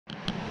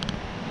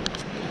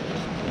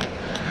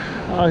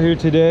Out here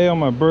today on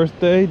my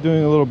birthday,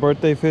 doing a little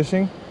birthday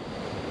fishing.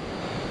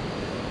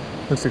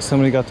 Looks like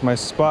somebody got to my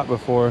spot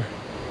before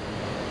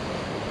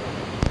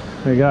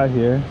they got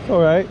here. It's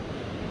all right.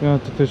 We don't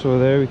have to fish over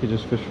there. We could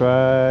just fish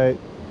right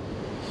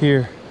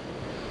here.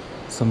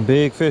 Some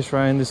big fish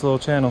right in this little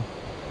channel.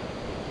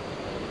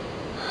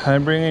 I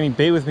didn't bring any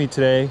bait with me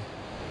today.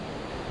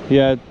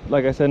 Yeah,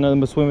 like I said,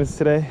 nothing but swim baits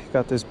today.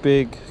 Got this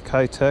big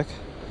Kitech.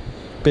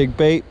 Big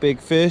bait, big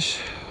fish.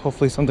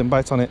 Hopefully something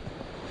bites on it.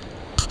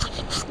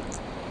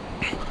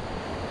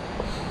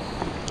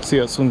 See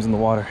how it swims in the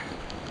water.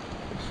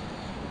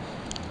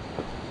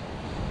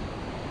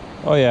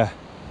 Oh yeah.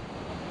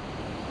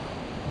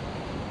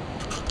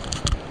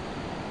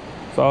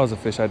 If I was a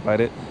fish, I'd bite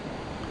it.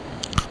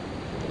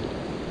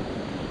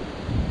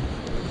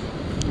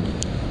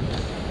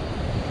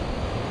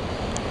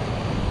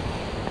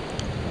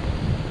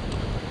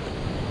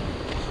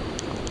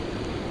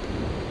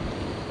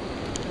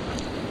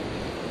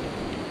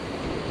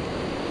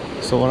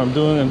 So what I'm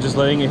doing, I'm just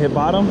letting it hit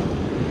bottom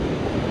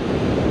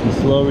and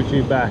slow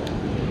retrieve back.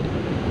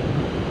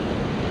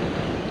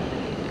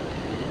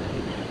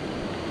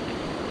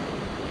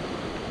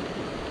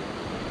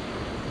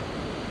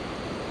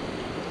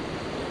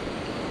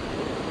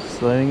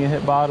 Just letting it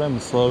hit bottom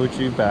and slow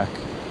retrieve back.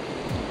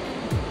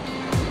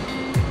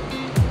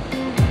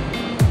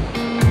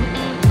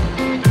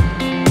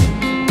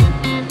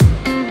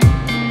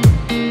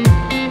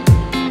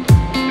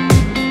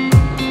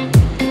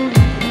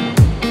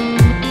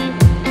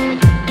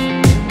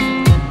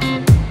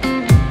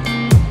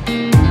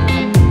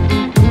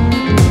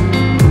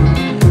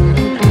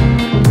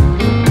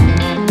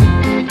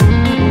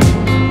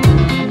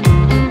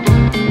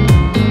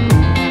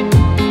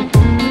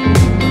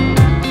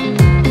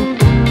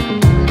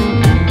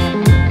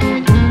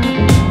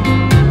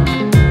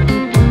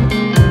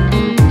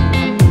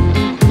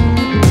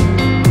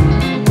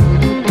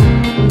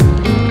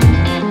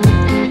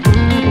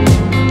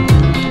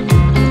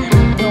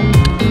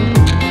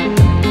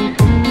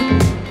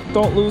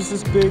 Don't lose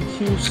this big,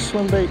 huge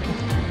swim bait.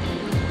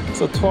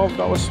 It's a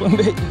 $12 swim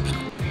bait.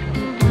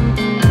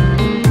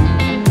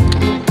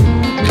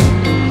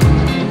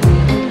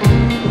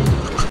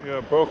 Yeah,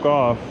 it broke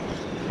off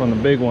from the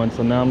big one,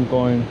 so now I'm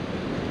going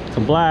to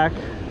black,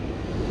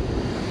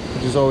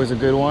 which is always a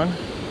good one.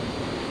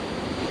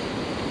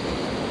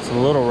 It's a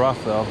little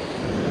rough though.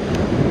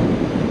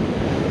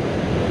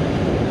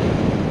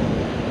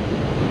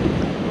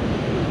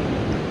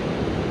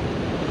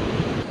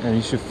 And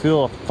you should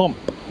feel a thump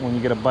when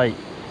you get a bite.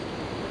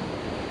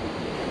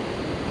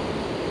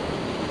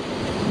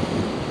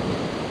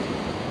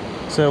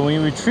 So when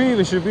you retrieve,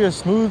 it should be a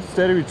smooth,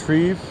 steady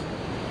retrieve.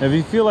 And if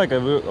you feel like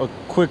a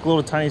quick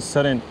little tiny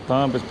sudden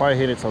thump, it's probably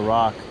hit it's a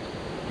rock.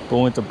 But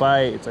when it's a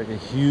bite, it's like a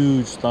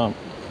huge thump.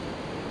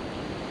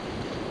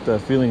 The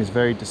feeling is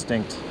very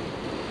distinct.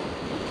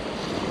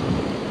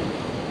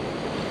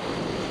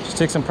 Just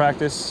take some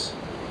practice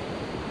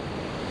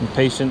and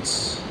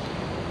patience.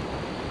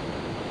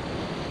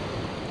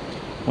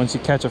 Once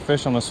you catch a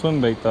fish on a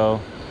swim bait though,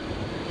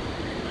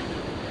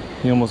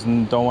 you almost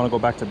don't want to go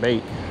back to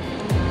bait.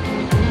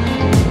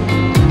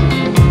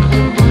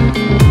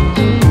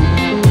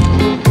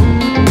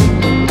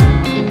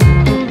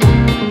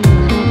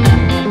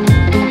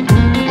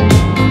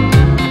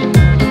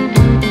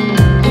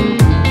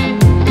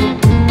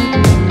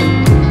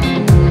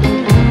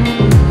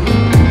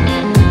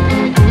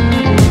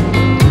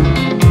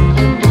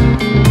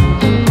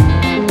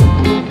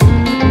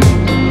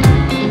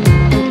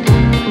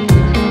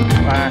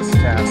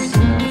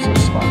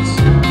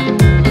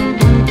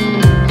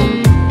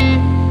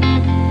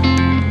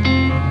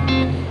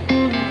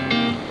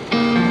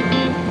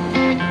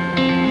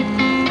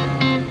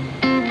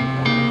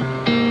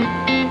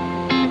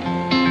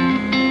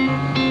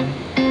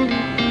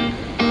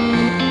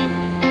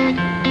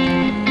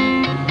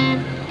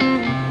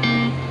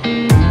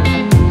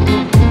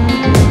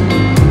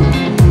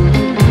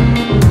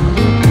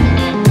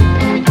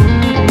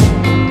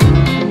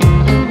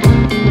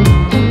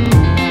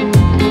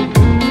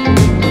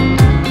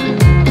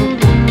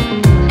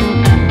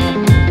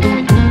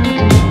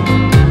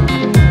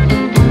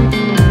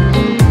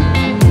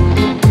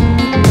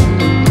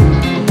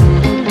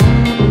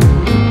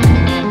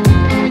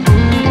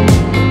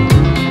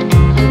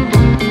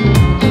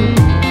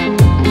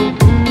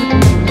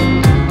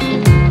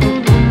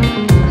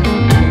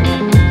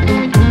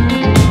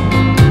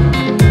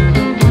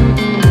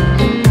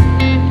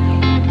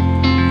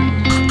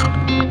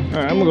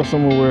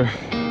 Somewhere where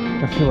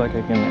I feel like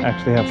I can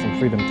actually have some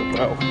freedom to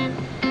throw.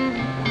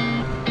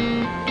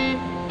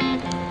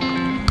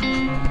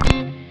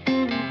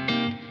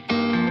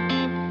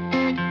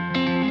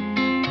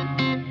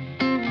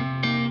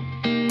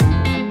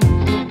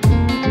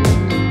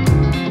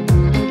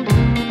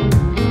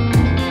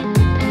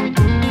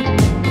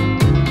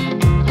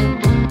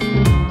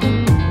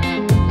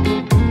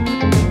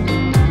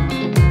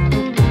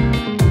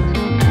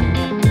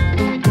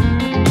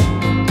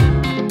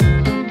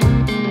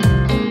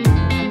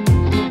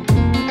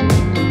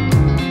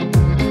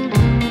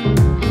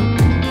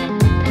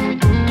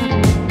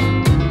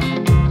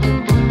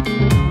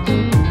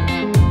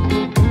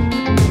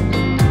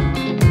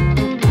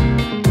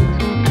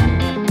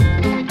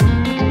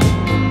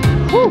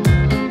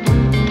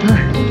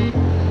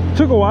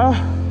 Took a while,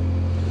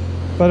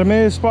 but I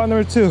made it spot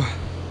number 2.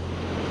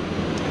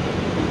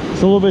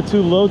 It's a little bit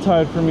too low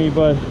tide for me,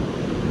 but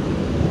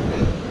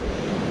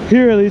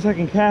here at least I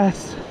can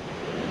cast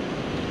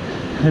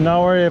and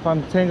not worry if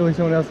I'm tangling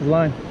someone else's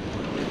line.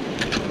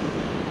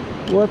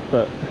 What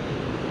the?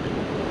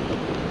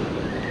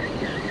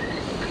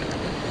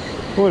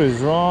 What is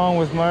wrong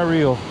with my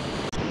reel?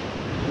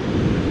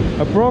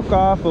 I broke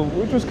off,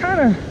 which was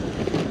kind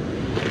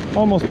of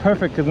almost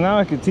perfect, because now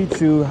I can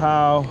teach you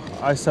how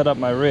I set up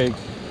my rig.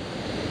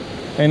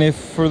 And if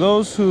for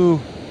those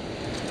who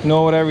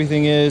know what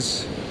everything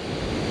is,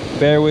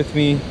 bear with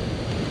me.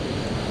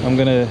 I'm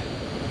gonna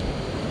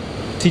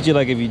teach you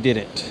like if you did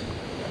it.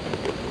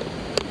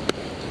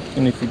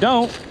 And if you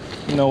don't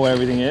know what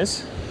everything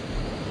is,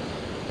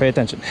 pay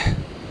attention.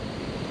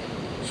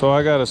 So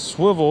I got a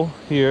swivel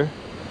here,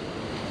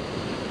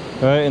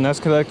 right, and that's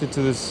connected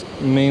to this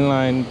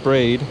mainline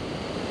braid,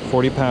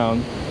 40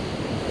 pound.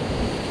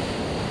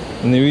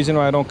 And the reason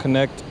why I don't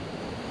connect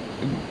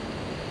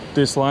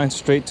this line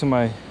straight to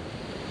my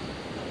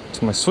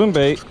swim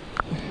bait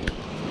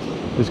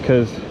is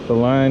because the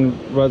line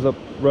rubs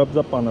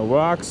up on the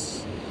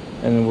rocks,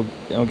 and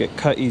it'll get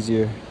cut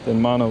easier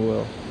than mono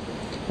will.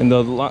 And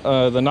the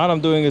knot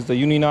I'm doing is the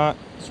uni knot.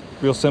 It's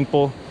real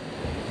simple.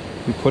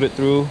 You put it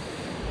through,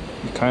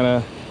 you kind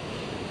of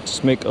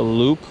just make a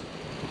loop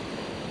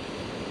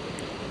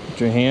with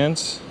your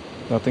hands.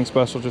 Nothing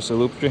special, just a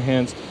loop with your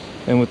hands.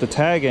 And with the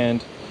tag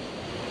end,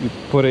 you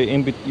put it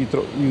in,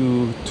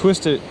 you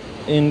twist it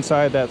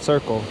inside that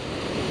circle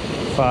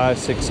 5,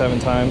 6, 7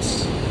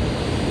 times.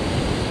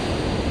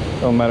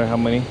 Don't matter how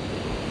many.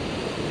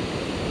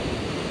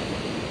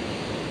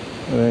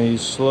 And then you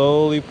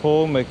slowly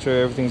pull, make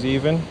sure everything's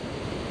even.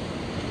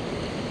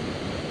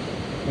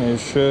 And it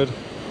should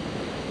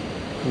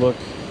look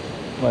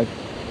like,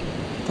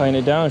 tying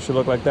it down, it should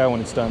look like that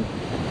when it's done.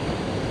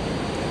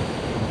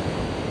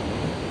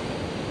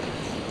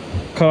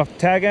 Cut off the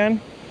tag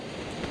end.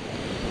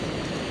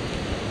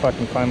 If I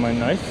can find my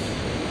knife.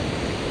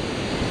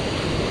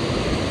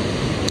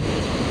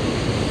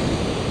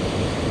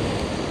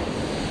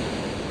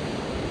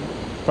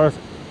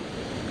 Perfect.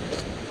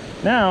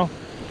 Now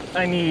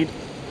I need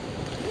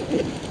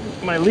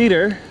my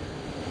leader.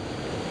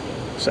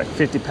 It's like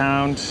 50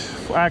 pound,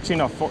 actually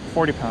no,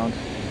 40 pound.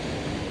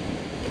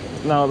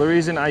 Now the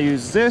reason I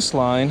use this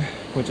line,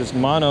 which is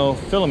mono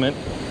filament,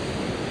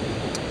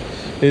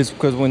 is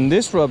because when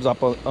this rubs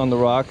up on the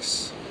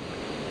rocks,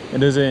 it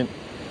doesn't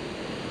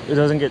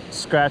get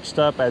scratched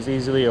up as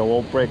easily, or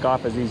won't break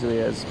off as easily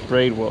as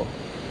braid will.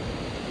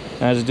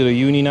 And I just do the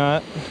uni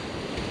knot.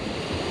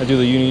 I do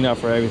the uni knot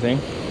for everything.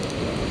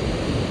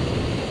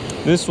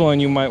 This one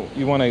you want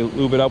to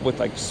lube it up with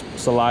like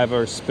saliva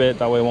or spit,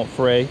 that way it won't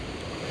fray.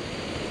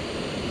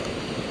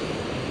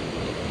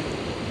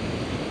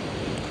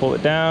 Pull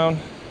it down.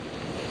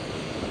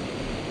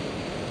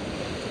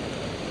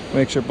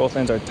 Make sure both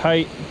ends are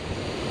tight.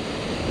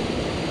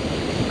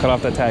 Cut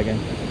off that tag end.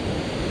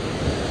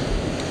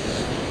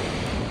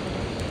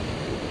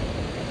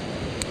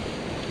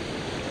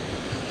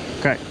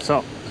 Okay,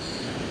 so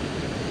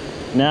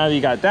now that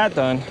you got that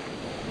done,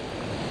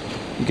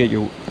 you get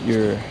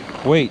your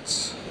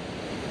weights.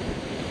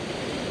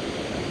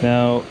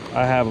 Now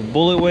I have a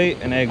bullet weight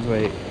and egg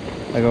weight.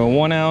 I go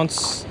 1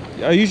 ounce.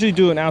 I usually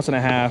do 1.5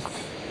 ounces.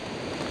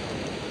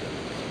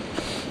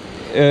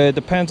 It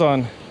depends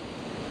on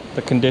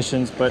the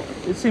conditions, but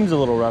it seems a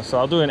little rough, so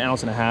I'll do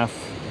 1.5 ounces.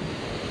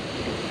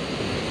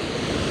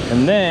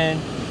 And then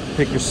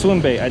pick your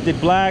swim bait. I did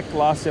black,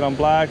 lost it on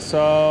black,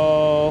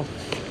 so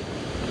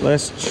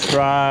let's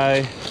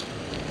try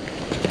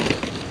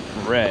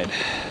red.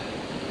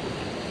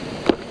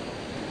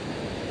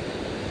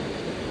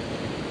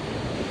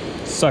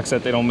 Sucks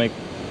that they don't make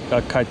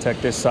a Kitech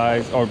this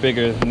size or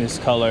bigger than this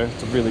color.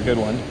 It's a really good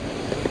one,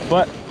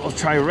 but we'll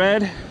try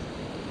red,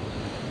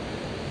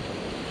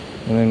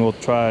 and then we'll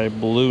try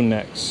blue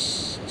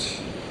next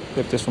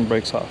if this one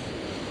breaks off.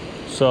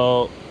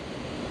 So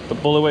the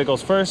bullet weight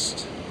goes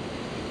first,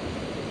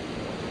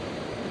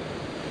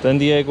 then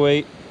the egg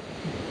weight,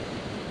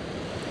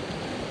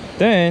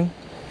 then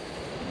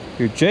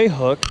your J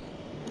hook.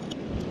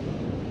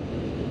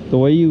 The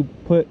way you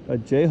put a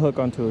J hook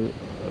onto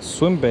a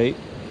swim bait,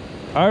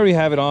 I already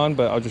have it on,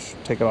 but I'll just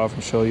take it off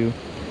and show you,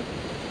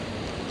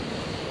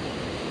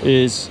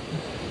 is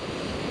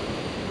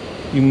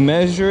you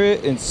measure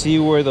it and see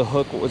where the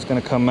hook was going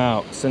to come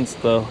out. Since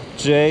the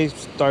J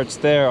starts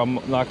there, I'm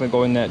not going to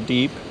go in that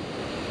deep.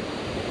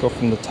 Go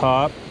from the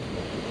top,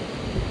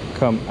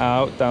 come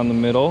out down the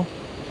middle,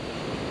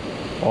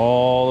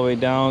 all the way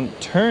down,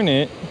 turn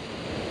it,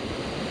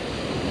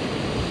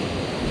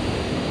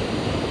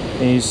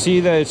 and you see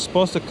that it's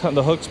supposed to come,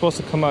 the hook's supposed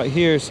to come out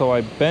here, so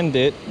I bend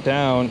it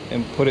down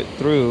and put it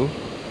through,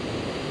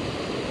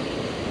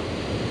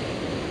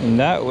 and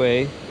that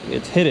way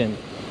it's hidden.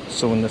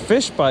 So when the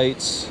fish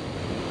bites,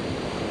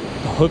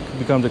 the hook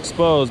becomes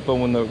exposed, but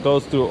when it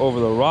goes through over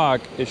the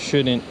rock, it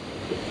shouldn't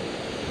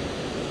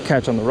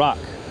catch on the rock.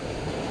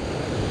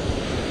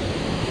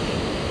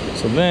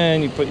 So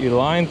then you put your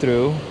line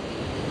through,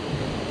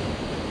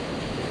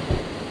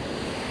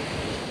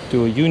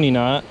 Do a uni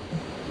knot.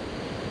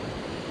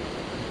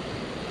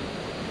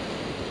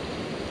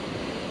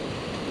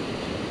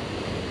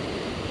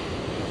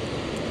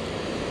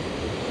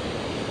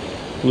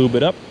 Lube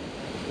it up.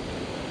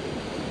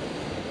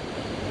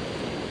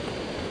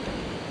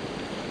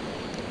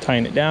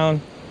 Tighten it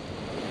down.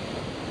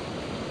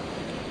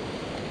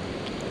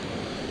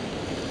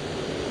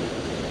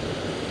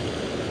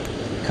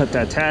 Cut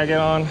that tag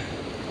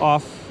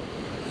off,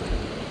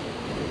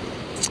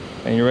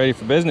 and you're ready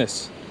for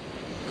business.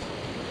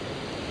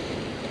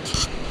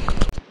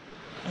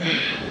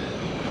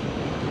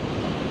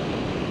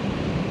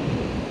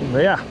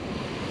 But yeah,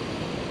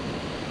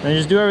 and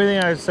just do everything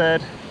I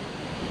said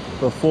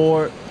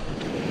before.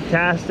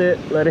 Cast it,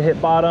 let it hit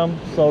bottom,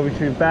 slow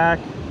retrieve back.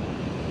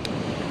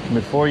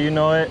 Before you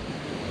know it,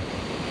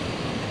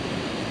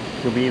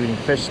 you'll be eating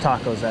fish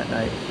tacos that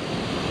night.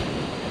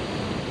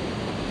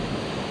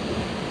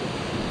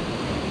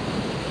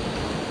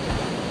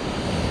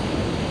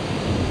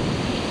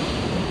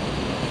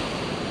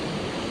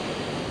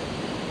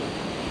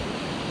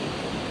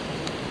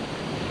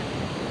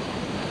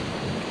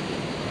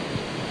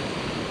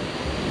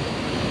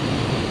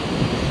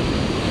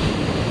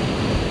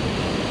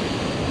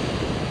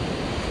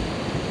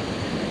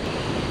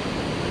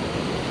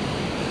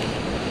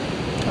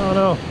 I don't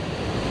know.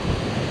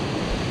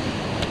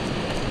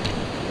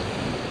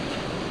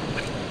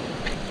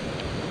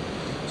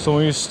 So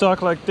when you're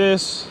stuck like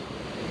this,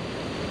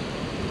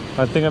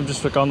 I think I'm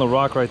just like on the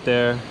rock right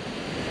there.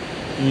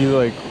 You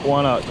like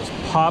wanna just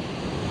pop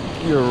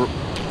your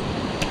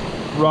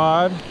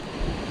rod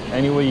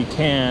any way you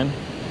can.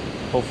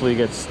 Hopefully it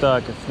gets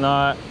stuck. If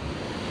not,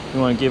 you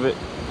wanna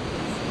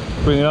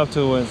bring it up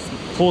to when it's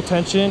full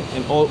tension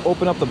and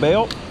open up the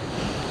bail.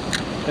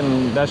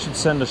 And that should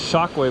send a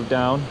shockwave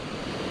down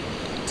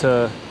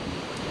to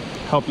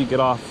help you get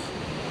off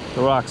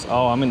the rocks.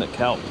 Oh, I'm in the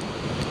kelp,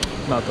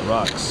 not the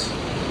rocks.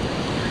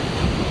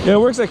 Yeah, it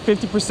works like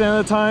 50%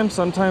 of the time.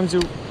 Sometimes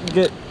you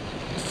get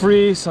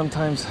free,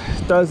 sometimes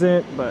it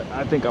doesn't, but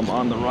I think I'm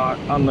on the rock,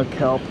 on the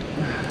kelp.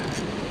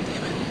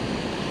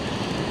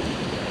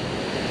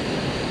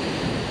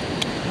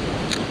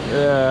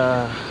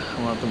 Yeah, I'm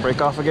gonna have to break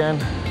off again.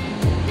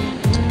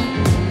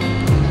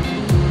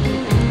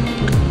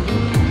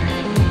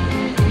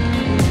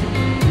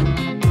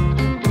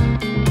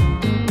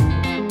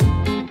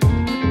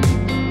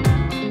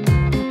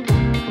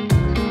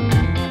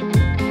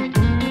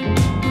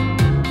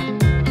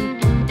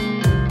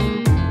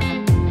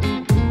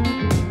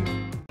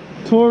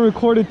 Tour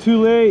recorded too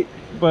late,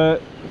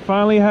 but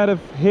finally had a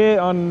hit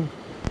on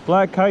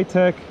Black Kite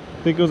Tech.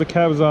 I think it was a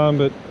cabezon,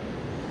 but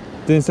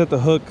didn't set the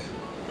hook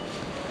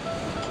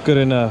good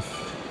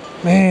enough.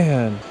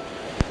 Man,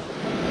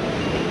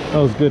 that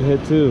was a good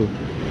hit too.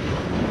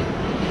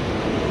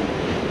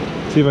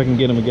 See if I can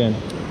get him again.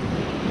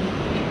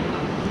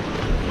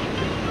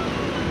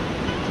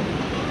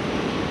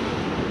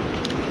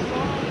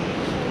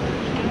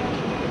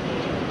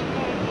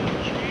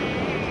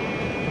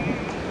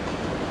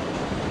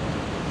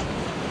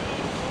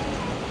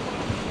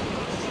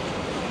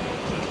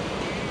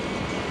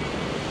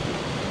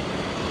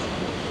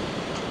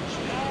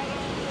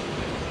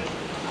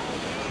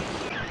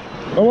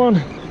 Come on.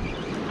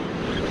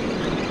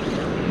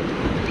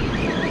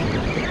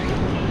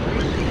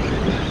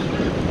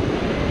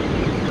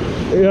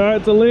 Yeah,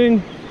 it's a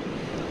ling.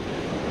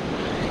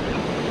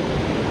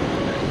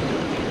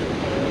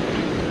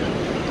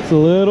 It's a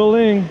little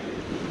ling.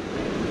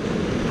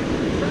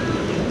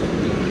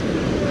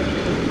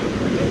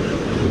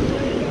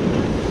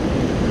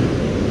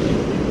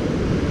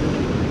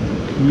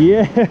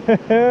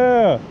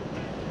 Yeah.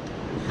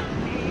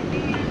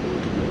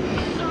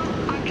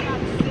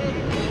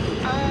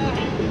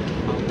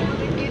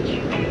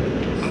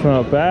 It's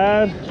not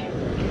bad.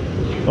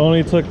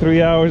 Only took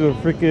 3 hours of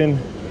freaking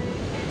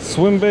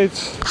swim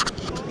baits.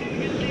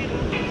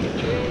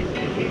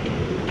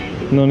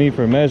 No need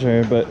for a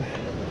measure, but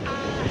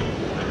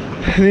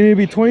they need to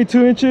be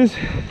 22 inches.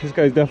 This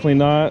guy's definitely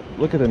not.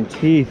 Look at them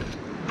teeth.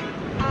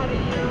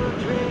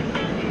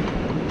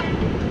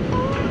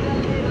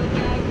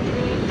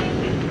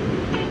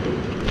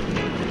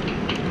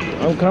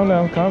 Oh, calm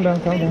down, calm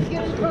down, calm down.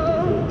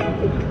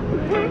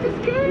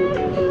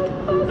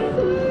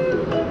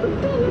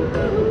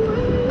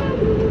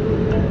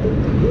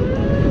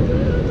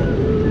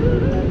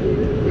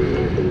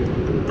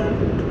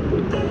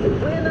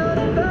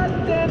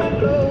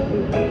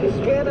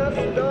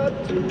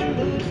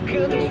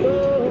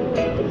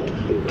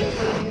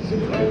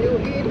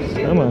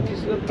 Come on.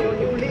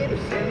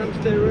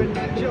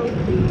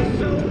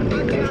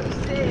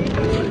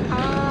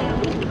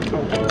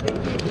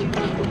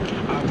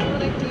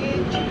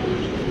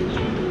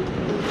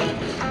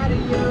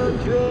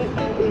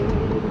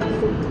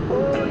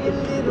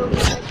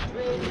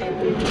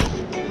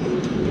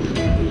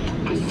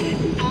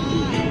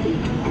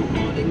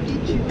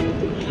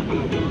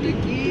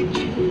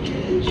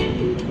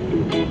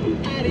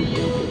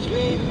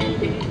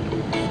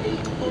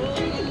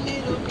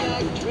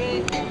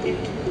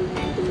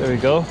 There we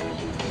go.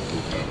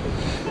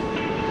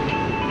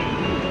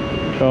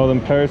 all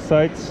them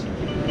parasites.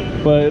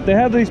 But if they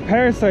have these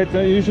parasites,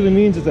 that usually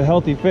means it's a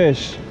healthy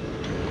fish.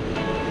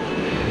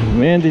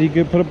 Man, did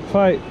he put up a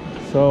fight.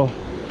 So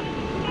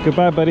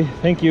goodbye, buddy.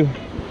 Thank you.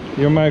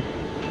 You're my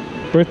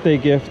birthday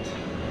gift.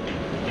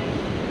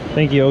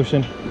 Thank you,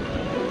 Ocean.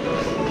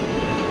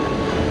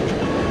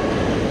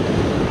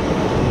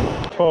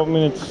 12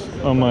 minutes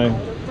on my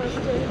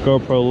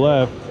GoPro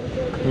left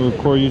to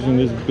record using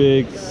this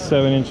big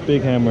 7-inch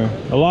big hammer.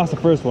 I lost the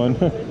first one,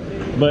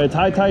 but it's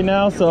high tide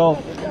now, so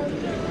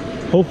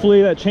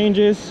hopefully that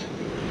changes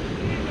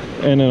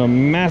and then a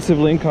massive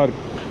lingcod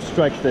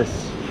strikes this.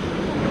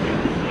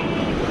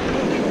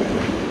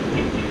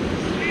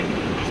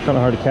 It's kind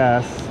of hard to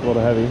cast, a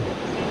little heavy.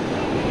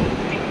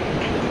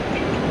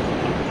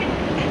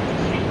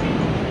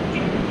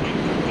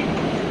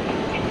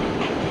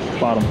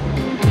 Bottom.